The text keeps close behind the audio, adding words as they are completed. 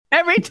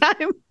Every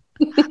time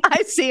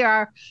I see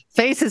our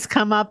faces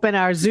come up in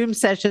our Zoom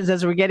sessions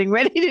as we're getting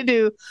ready to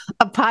do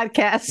a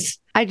podcast,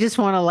 I just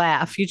want to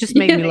laugh. You just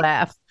make me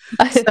laugh.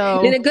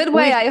 So in a good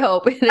way, I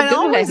hope. In a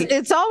good way.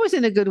 It's always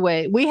in a good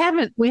way. We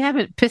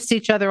haven't pissed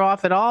each other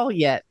off at all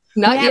yet.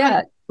 Not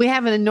yet. We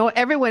haven't annoyed,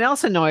 everyone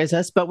else annoys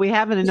us, but we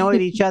haven't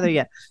annoyed each other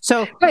yet.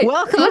 So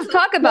welcome. Let's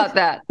talk about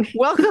that.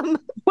 Welcome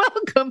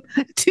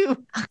to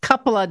a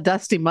couple of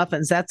dusty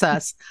muffins. That's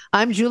us.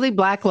 I'm Julie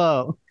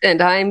Blacklow.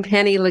 And I'm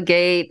Penny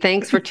Legate.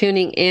 Thanks for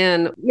tuning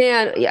in.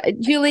 Man,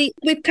 Julie,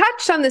 we've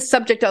touched on this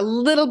subject a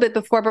little bit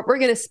before, but we're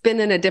going to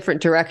spin in a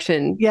different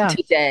direction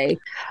today.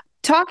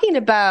 Talking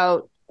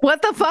about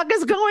what the fuck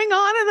is going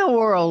on in the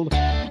world.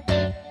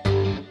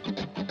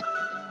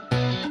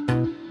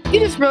 You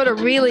just wrote a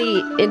really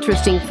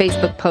interesting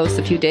Facebook post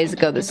a few days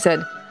ago that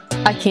said,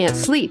 I can't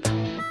sleep.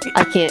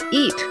 I can't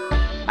eat.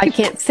 I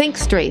can't think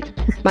straight.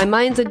 My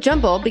mind's a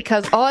jumble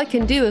because all I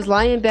can do is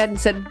lie in bed and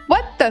said,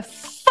 what the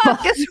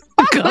fuck is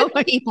wrong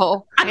with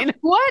people?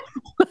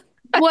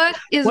 What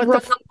is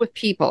wrong with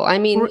people? I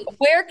mean,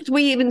 where could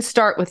we even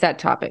start with that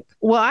topic?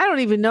 Well, I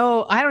don't even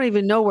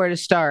know where to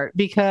start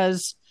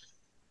because,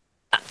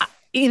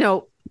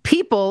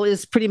 people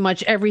is pretty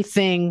much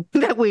everything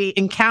that we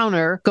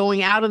encounter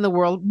going out in the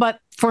world. But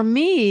for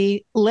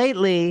me,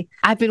 lately,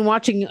 I've been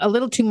watching a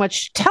little too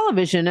much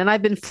television and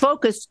I've been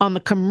focused on the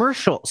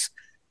commercials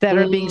that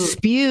are being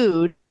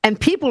spewed, and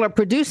people are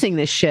producing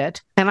this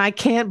shit. And I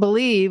can't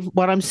believe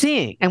what I'm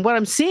seeing. And what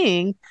I'm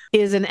seeing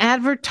is an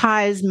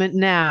advertisement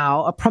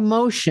now, a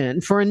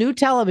promotion for a new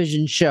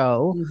television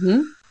show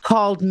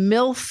called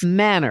MILF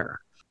Manor.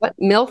 What,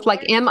 MILF,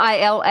 like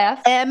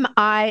MILF?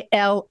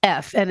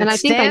 MILF. And I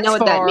think I know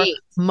what that means.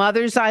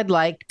 Mothers I'd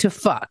Like to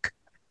Fuck.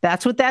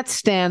 That's what that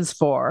stands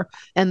for.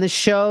 And the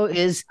show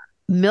is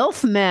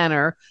MILF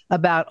Manor,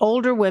 about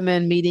older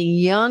women meeting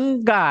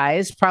young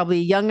guys,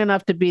 probably young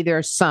enough to be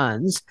their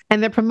sons.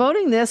 And they're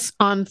promoting this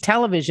on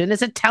television.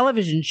 It's a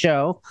television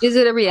show. Is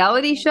it a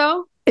reality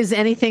show? Is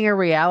anything a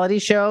reality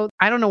show?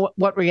 I don't know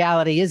what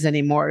reality is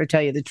anymore, to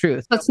tell you the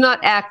truth. It's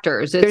not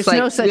actors. It's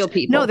real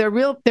people. No, they're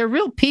real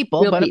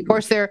people. Of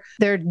course,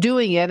 they're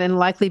doing it and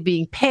likely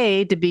being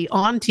paid to be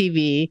on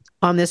TV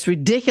on this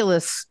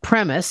ridiculous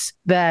premise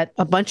that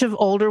a bunch of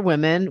older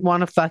women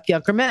want to fuck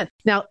younger men.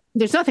 Now,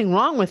 there's nothing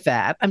wrong with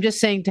that. I'm just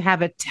saying to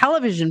have a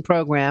television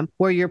program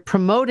where you're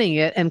promoting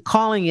it and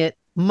calling it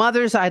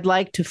Mothers I'd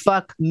Like to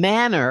Fuck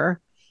Manor,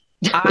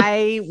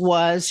 I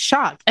was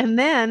shocked. And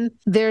then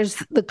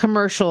there's the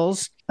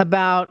commercials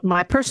about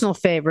my personal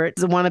favorite,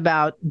 the one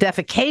about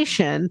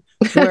defecation,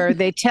 where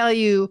they tell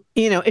you,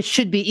 it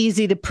should be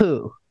easy to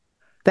poo.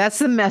 That's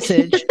the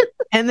message.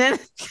 And then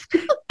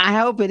I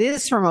hope it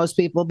is for most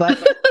people,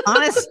 but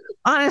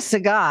honest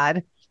to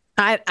God,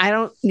 I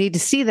don't need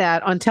to see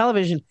that on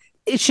television.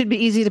 It should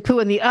be easy to poo.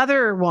 And the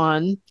other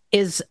one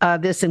is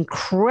this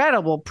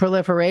incredible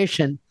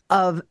proliferation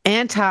of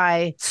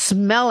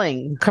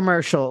anti-smelling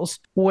commercials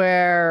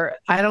where,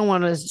 I don't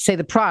want to say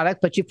the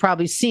product, but you've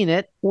probably seen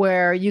it,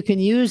 where you can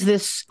use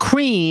this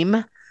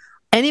cream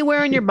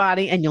anywhere in your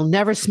body and you'll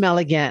never smell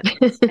again.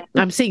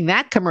 I'm seeing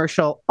that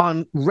commercial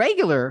on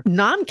regular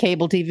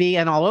non-cable TV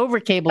and all over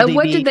cable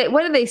TV.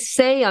 What do they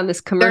say on this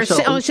commercial?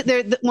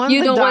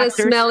 You don't want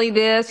to smelly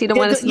this. You don't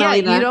want to smelly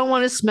that. You don't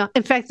want to smell.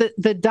 In fact,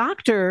 the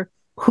doctor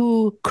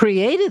who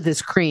created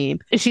this cream,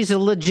 she's a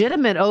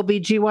legitimate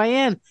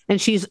OBGYN,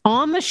 and she's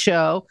on the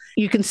show.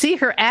 You can see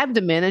her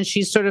abdomen, and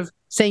she's sort of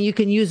saying you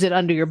can use it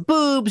under your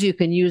boobs. You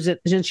can use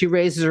it, and she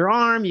raises her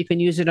arm. You can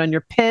use it on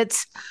your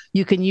pits.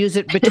 You can use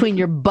it between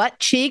your butt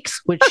cheeks,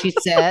 which she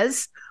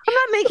says. I'm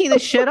not making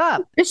this shit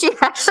up. Did she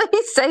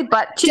actually say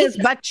butt cheeks? She says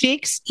butt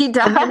cheeks. She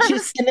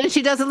does. And then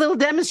she does a little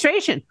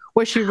demonstration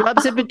where she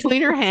rubs it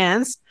between her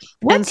hands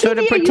and sort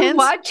of pretends.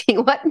 What are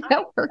you watching? What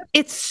network?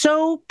 It's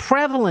so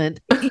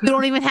prevalent. You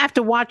don't even have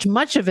to watch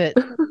much of it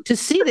to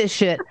see this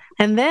shit.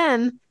 And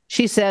then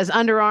she says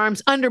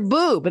underarms, under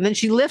boob. And then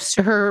she lifts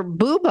her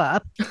boob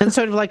up and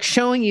sort of like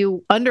showing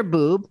you under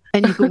boob.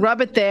 And you can rub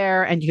it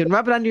there, and you can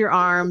rub it under your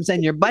arms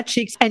and your butt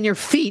cheeks and your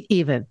feet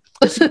even.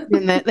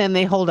 And then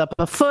they hold up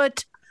a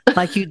foot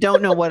like you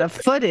don't know what a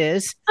foot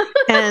is.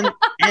 And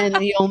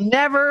you'll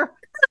never,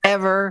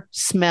 ever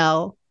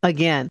smell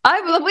again.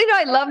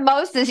 I love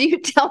most is you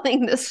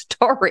telling this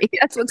story.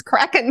 That's what's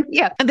cracking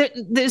me up. And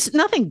there's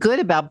nothing good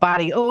about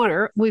body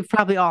odor. We've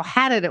probably all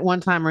had it at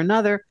one time or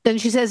another. Then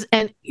she says,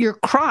 and your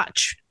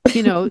crotch,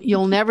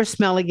 you'll never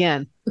smell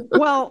again.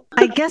 Well,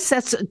 I guess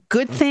that's a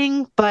good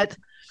thing, but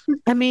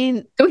I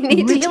mean, we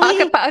need to talk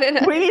about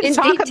it. We need to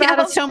talk about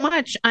it so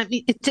much. I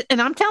mean,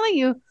 and I'm telling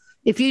you,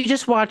 if you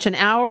just watch an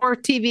hour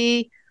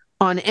TV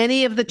on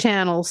any of the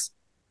channels,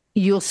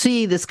 you'll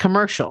see this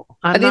commercial.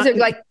 These are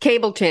like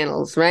cable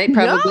channels, right?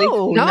 Probably.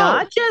 No,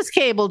 not just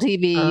cable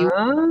TV.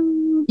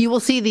 You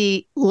will see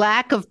the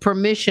lack of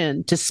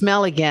permission to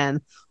smell again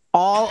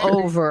all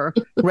over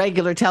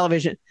regular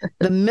television.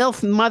 The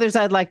MILF Mothers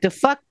I'd Like to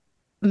Fuck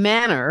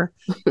Manor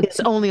is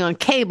only on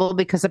cable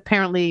because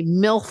apparently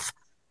MILF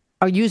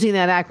are using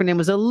that acronym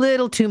was a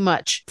little too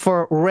much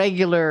for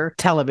regular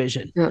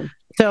television.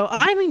 So,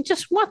 I mean,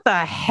 just what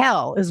the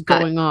hell is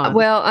going on?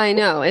 Well, I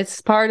know.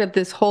 It's part of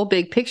this whole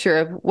big picture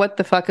of what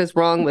the fuck is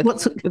wrong with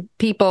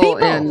people.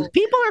 And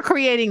people are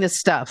creating this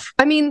stuff.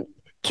 I mean,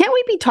 can't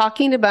we be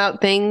talking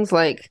about things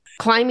like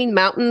climbing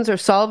mountains or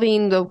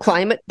solving the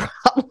climate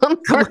problem?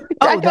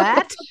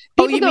 That?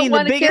 Oh, you mean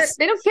the biggest?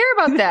 They don't care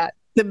about that.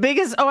 The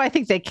biggest, I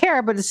think they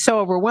care, but it's so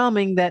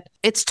overwhelming that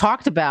it's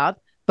talked about,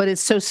 but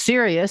it's so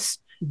serious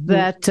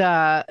that,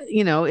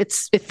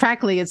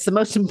 frankly, it's the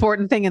most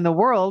important thing in the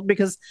world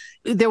because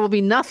there will be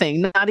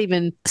nothing, not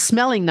even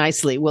smelling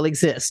nicely will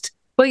exist.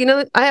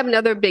 Well, I have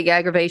another big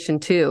aggravation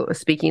too,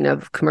 speaking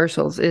of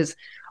commercials, is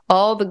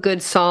all the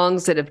good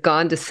songs that have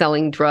gone to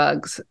selling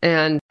drugs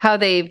and how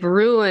they've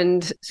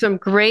ruined some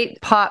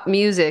great pop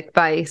music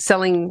by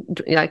selling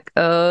like,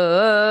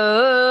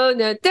 oh,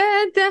 da,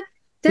 da, da.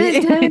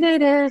 I'm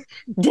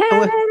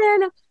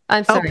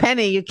sorry. Oh,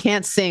 Penny, you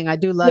can't sing. I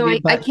do love you.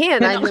 I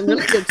can. I'm a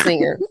really good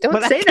singer.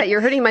 Don't say that. You're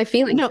hurting my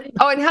feelings. No.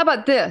 Oh, and how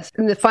about this?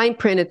 In the fine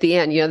print at the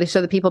end, they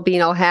show the people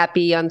being all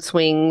happy on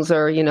swings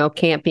or,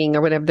 camping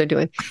or whatever they're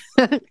doing.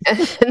 And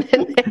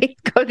then they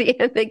go to the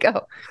end, they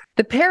go,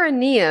 the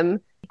perineum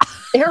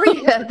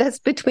area that's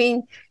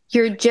between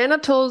your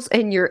genitals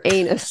and your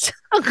anus.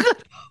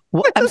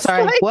 I'm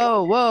sorry. Like,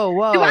 whoa.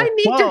 Do I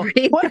need to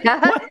read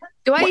that?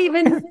 Do I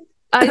even...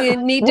 I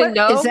need to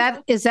know.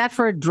 Is that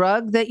for a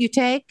drug that you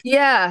take?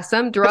 Yeah,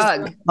 some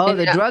drug. Oh,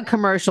 the drug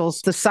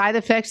commercials, the side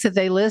effects that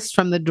they list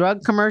from the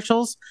drug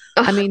commercials.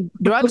 I mean,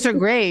 drugs are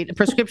great.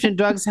 Prescription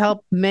drugs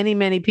help many,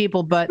 many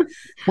people. But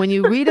when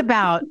you read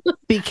about,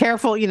 be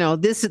careful,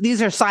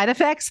 these are side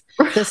effects,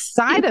 the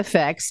side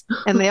effects,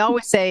 and they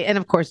always say, and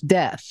of course,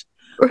 death.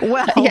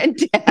 Well,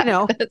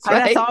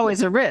 that's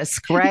always a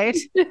risk, right?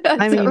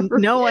 I mean,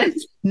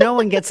 no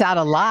one gets out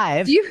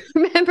alive. Do you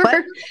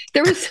remember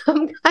there was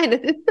some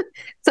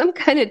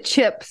kind of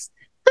chips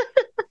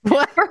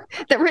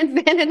that were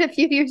invented a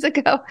few years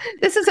ago?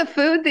 This is a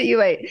food that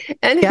you ate,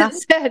 and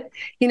it said,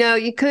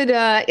 you could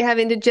have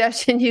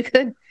indigestion, you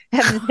could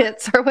have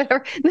zits or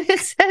whatever. And it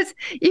says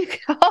you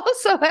could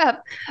also have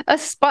a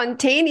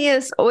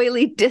spontaneous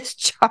oily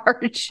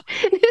discharge.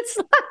 It's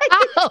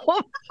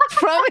like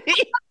from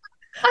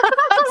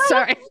I'm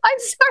sorry.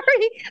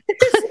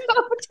 There's no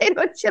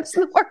potato chips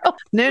in the world.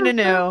 No.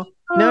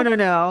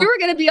 You were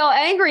going to be all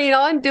angry, and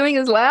all I'm doing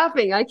is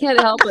laughing. I can't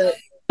help it.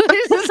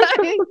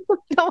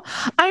 No,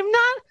 I'm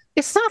not.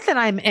 It's not that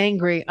I'm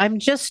angry. I'm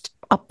just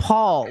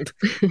appalled.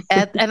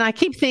 And I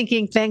keep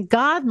thinking, thank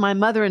God my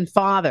mother and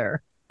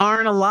father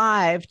aren't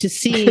alive to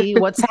see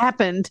what's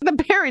happened. The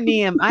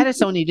perineum, I just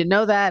don't need to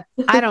know that.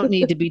 I don't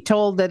need to be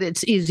told that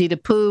it's easy to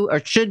poo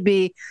or should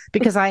be,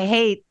 because I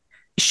hate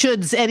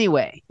shoulds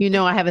anyway.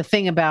 I have a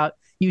thing about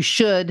you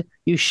should,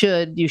 you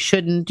shouldn't, you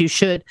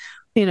should,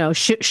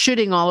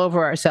 shooting all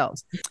over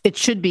ourselves. It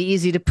should be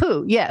easy to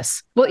poo.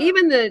 Yes. Well,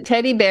 even the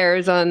teddy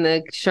bears on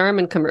the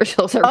Charmin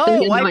commercials are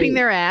really wiping annoying.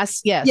 Their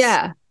ass. Yes.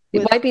 Yeah.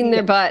 Wiping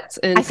their butts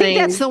and I think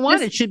that's the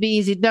one. It should be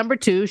easy. Number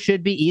 2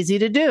 should be easy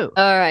to do.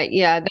 All right.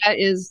 Yeah,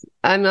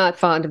 I'm not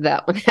fond of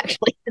that one,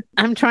 actually.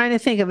 I'm trying to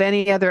think of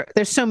any other.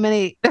 There's so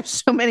many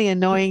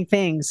annoying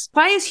things.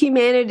 Why as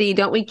humanity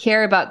don't we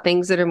care about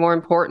things that are more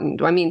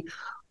important? I mean,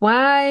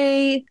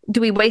 why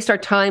do we waste our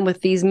time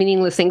with these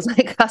meaningless things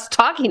like us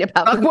talking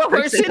about?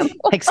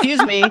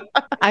 Excuse me.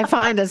 I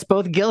find us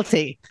both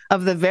guilty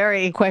of the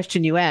very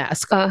question you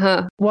ask.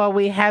 While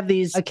we have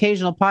these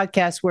occasional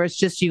podcasts where it's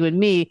just you and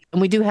me,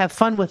 and we do have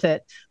fun with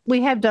it,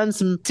 we have done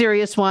some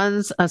serious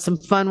ones, some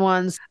fun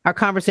ones. Our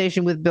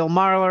conversation with Bill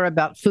Marler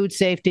about food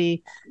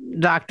safety,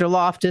 Dr.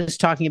 Loftus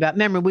talking about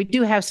memory. We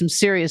do have some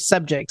serious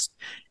subjects,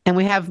 and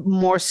we have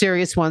more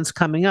serious ones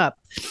coming up.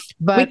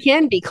 But we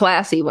can be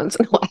classy once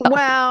in a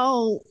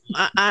while.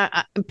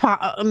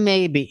 Well,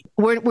 maybe.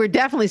 We're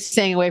definitely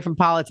staying away from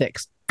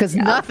politics because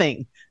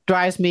nothing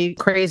drives me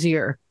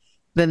crazier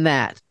than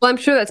that. Well, I'm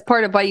sure that's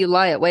part of why you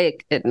lie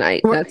awake at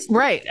night. That's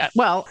right.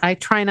 Well, I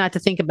try not to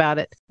think about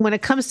it. When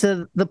it comes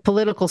to the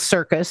political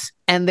circus,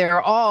 and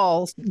they're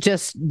all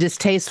just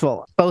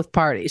distasteful, both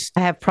parties.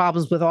 I have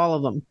problems with all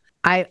of them.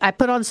 I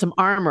put on some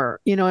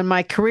armor. In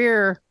my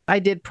career, I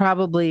did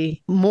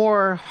probably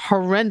more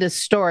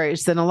horrendous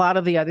stories than a lot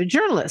of the other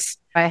journalists.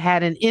 I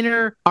had an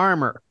inner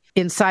armor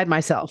inside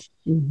myself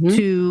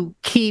to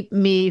keep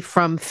me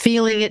from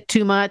feeling it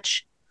too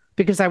much,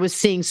 because I was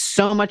seeing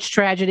so much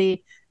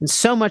tragedy and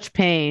so much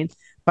pain,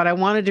 but I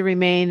wanted to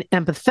remain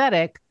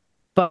empathetic,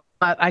 but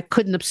I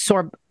couldn't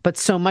absorb but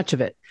so much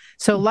of it.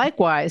 So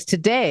likewise,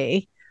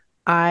 today,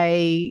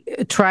 I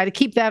try to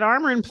keep that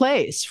armor in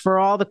place for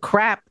all the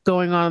crap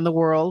going on in the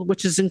world,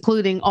 which is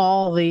including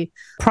all the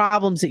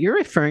problems that you're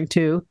referring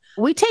to.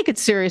 We take it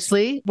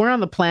seriously. We're on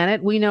the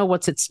planet. We know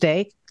what's at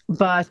stake,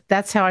 but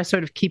that's how I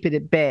sort of keep it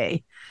at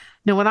bay.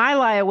 Now, when I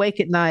lie awake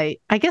at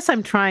night, I guess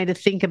I'm trying to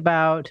think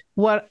about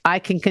what I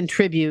can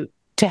contribute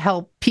to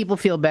help people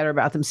feel better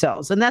about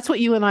themselves. And that's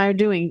what you and I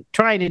are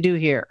trying to do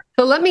here.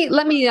 So let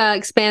me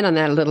expand on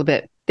that a little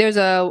bit. There's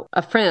a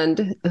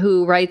friend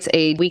who writes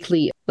a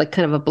weekly, like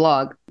kind of a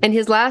blog. And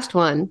his last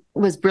one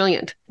was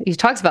brilliant. He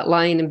talks about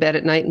lying in bed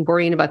at night and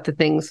worrying about the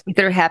things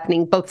that are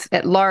happening both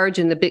at large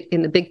in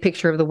the big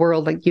picture of the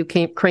world, like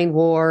Ukraine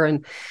war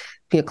and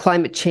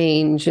climate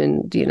change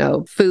and,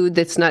 food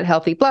that's not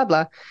healthy, blah,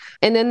 blah.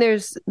 And then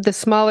there's the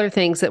smaller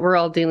things that we're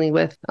all dealing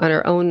with on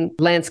our own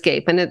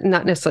landscape, and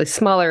not necessarily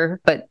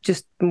smaller, but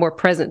just more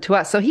present to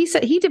us. So he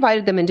said he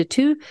divided them into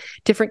two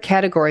different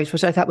categories,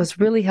 which I thought was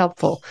really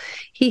helpful.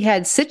 He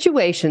had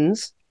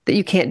situations that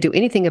you can't do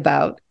anything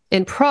about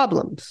and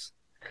problems,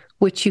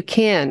 which you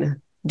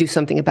can do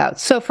something about.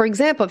 So for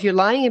example, if you're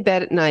lying in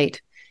bed at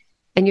night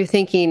and you're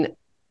thinking,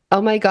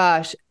 oh my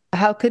gosh,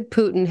 how could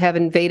Putin have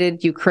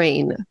invaded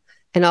Ukraine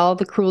and all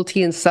the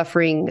cruelty and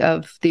suffering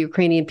of the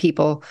Ukrainian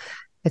people,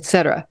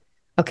 etc.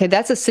 Okay,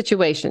 that's a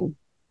situation.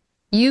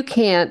 You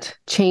can't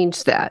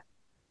change that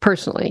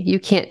personally. You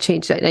can't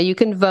change that. Now, you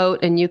can vote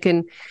and you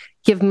can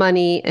give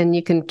money and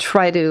you can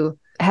try to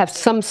have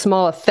some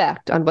small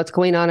effect on what's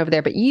going on over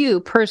there, but you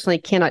personally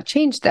cannot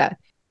change that.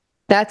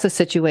 That's a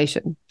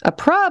situation. A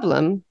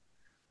problem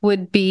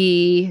would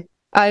be,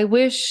 I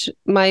wish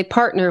my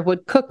partner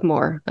would cook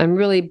more. I'm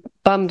really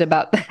bummed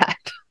about that.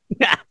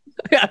 Yeah.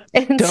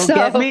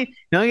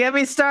 Don't get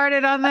me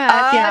started on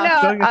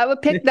that. No, I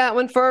would pick that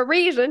one for a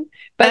reason.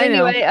 But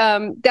anyway,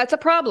 that's a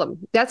problem.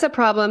 That's a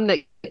problem that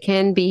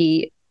can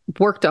be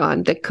worked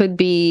on, that could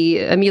be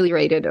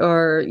ameliorated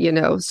or,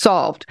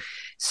 solved.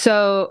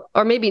 So,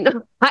 or maybe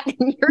not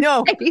in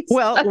your case.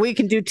 Well, we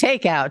can do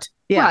takeout.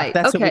 Yeah, right.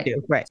 That's what we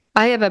do. Right.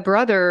 I have a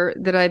brother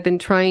that I've been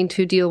trying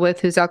to deal with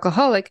who's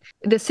alcoholic.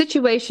 The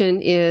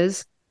situation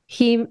is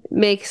he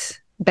makes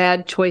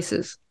bad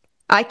choices.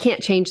 I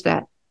can't change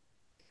that.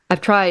 I've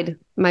tried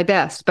my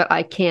best, but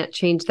I can't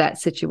change that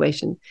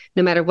situation.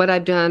 No matter what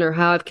I've done or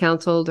how I've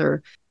counseled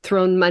or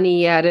thrown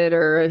money at it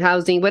or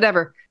housing,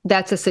 whatever,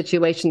 that's a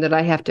situation that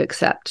I have to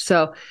accept.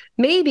 So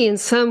maybe in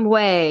some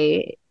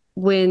way,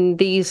 when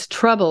these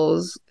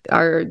troubles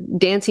are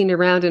dancing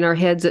around in our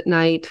heads at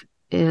night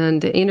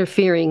and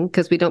interfering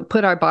because we don't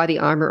put our body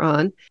armor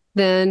on,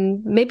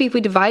 then maybe if we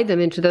divide them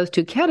into those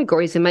two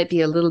categories, it might be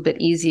a little bit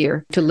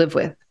easier to live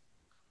with.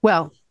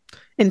 Well,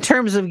 in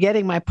terms of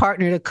getting my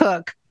partner to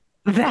cook,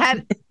 that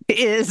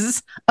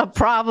is a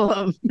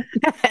problem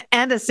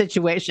and a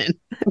situation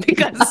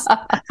because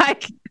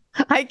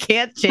I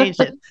can't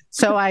change it.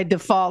 So I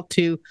default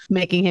to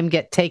making him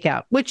get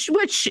takeout, which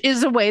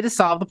is a way to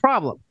solve the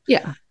problem.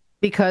 Yeah.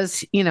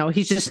 Because,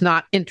 he's just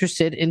not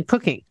interested in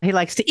cooking. He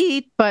likes to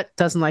eat, but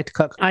doesn't like to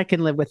cook. I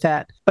can live with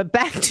that. But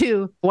back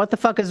to what the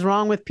fuck is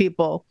wrong with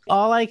people.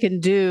 All I can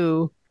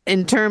do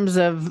in terms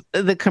of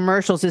the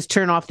commercials is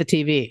turn off the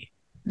TV.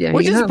 Yeah,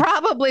 which is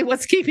probably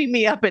what's keeping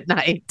me up at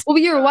night. Well,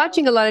 you were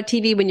watching a lot of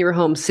TV when you were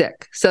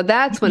homesick. So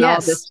that's when all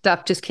this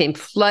stuff just came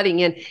flooding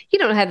in. You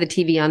don't have the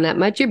TV on that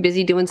much. You're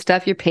busy doing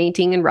stuff. You're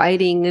painting and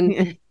writing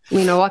and,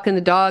 walking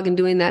the dog and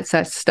doing that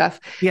such stuff.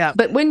 Yeah.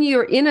 But when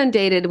you're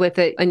inundated with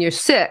it and you're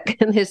sick,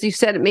 and as you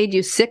said, it made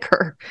you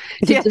sicker.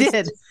 Yeah, it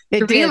did.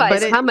 It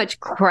realize how much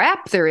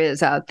crap there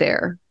is out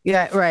there.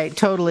 Yeah, right.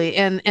 Totally.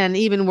 And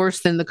even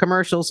worse than the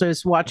commercials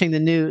is watching the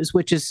news,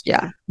 which is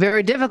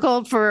very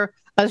difficult for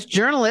us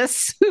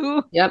journalists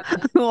who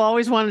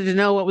always wanted to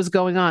know what was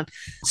going on.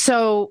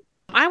 So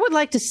I would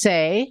like to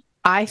say,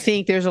 I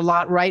think there's a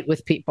lot right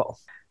with people.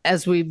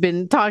 As we've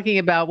been talking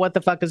about what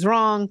the fuck is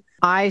wrong,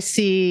 I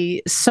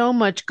see so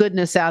much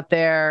goodness out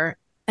there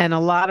and a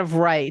lot of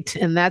right.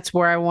 And that's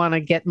where I want to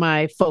get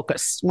my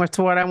focus. That's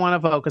what I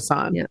want to focus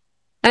on. Yeah.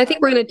 I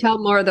think we're going to tell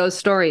more of those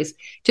stories.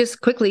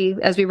 Just quickly,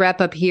 as we wrap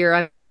up here,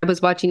 I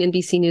was watching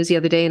NBC News the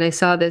other day and I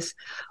saw this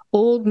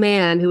old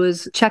man who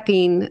was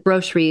checking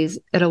groceries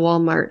at a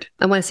Walmart.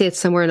 I want to say it's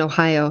somewhere in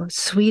Ohio.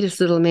 Sweetest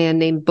little man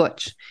named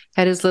Butch.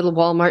 Had his little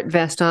Walmart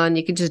vest on.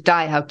 You could just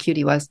die how cute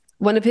he was.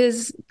 One of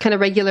his kind of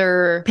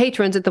regular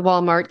patrons at the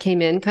Walmart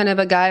came in, kind of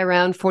a guy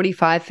around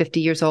 45, 50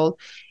 years old.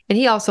 And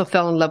he also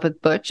fell in love with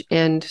Butch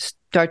and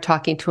started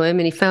talking to him.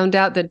 And he found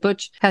out that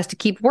Butch has to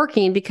keep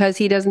working because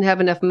he doesn't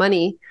have enough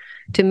money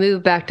to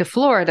move back to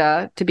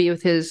Florida to be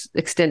with his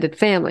extended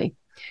family.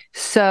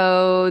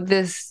 So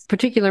this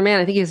particular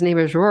man, I think his name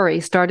is Rory,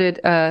 started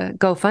a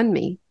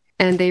GoFundMe,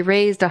 and they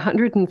raised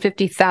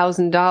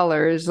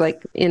 $150,000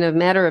 like in a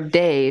matter of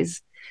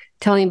days,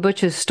 telling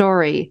Butch's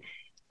story.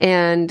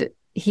 And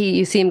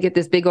you see him get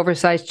this big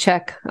oversized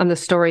check on the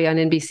story on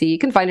NBC. You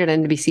can find it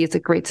on NBC. It's a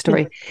great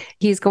story.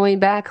 He's going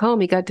back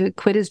home. He got to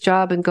quit his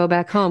job and go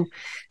back home.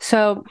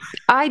 So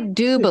I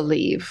do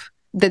believe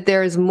that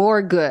there is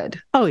more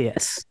good. Oh,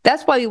 yes.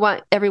 That's why we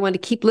want everyone to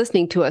keep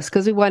listening to us,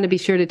 because we want to be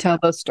sure to tell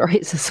those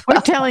stories as well.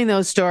 We're telling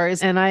those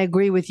stories, and I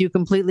agree with you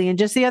completely. And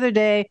just the other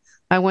day,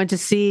 I went to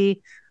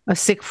see a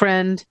sick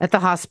friend at the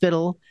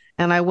hospital,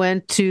 and I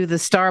went to the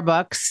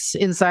Starbucks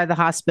inside the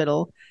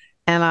hospital,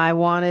 and I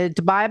wanted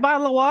to buy a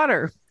bottle of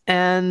water.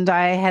 and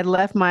I had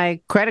left my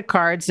credit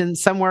cards in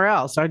somewhere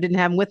else, or I didn't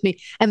have them with me,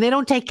 and they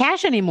don't take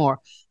cash anymore.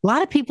 A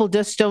lot of people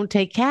just don't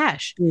take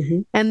cash.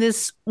 And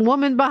this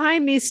woman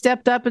behind me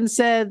stepped up and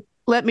said,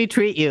 "Let me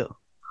treat you."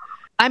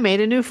 I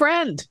made a new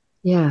friend.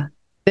 Yeah.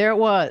 There it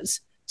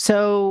was.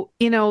 So,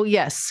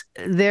 yes,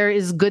 there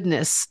is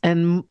goodness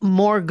and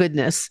more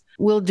goodness.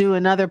 We'll do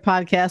another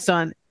podcast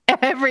on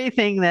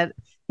everything that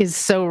is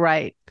so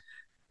right.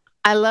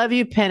 I love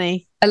you,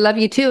 Penny. I love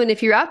you too. And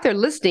if you're out there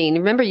listening,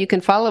 remember you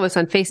can follow us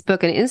on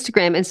Facebook and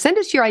Instagram and send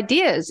us your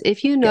ideas.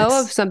 If you know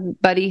of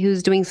somebody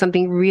who's doing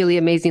something really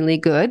amazingly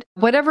good,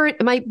 whatever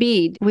it might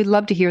be, we'd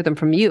love to hear them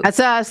from you. That's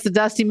us, the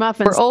Dusty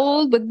Muffins. We're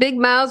old with big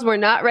mouths. We're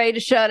not ready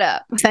to shut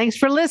up. Thanks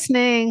for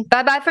listening.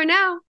 Bye-bye for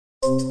now.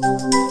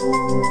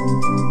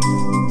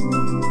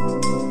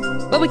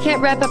 Well, we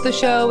can't wrap up the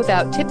show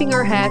without tipping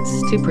our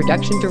hats to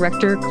production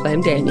director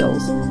Clem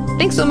Daniels.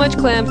 Thanks so much,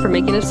 Clem, for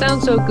making us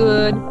sound so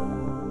good.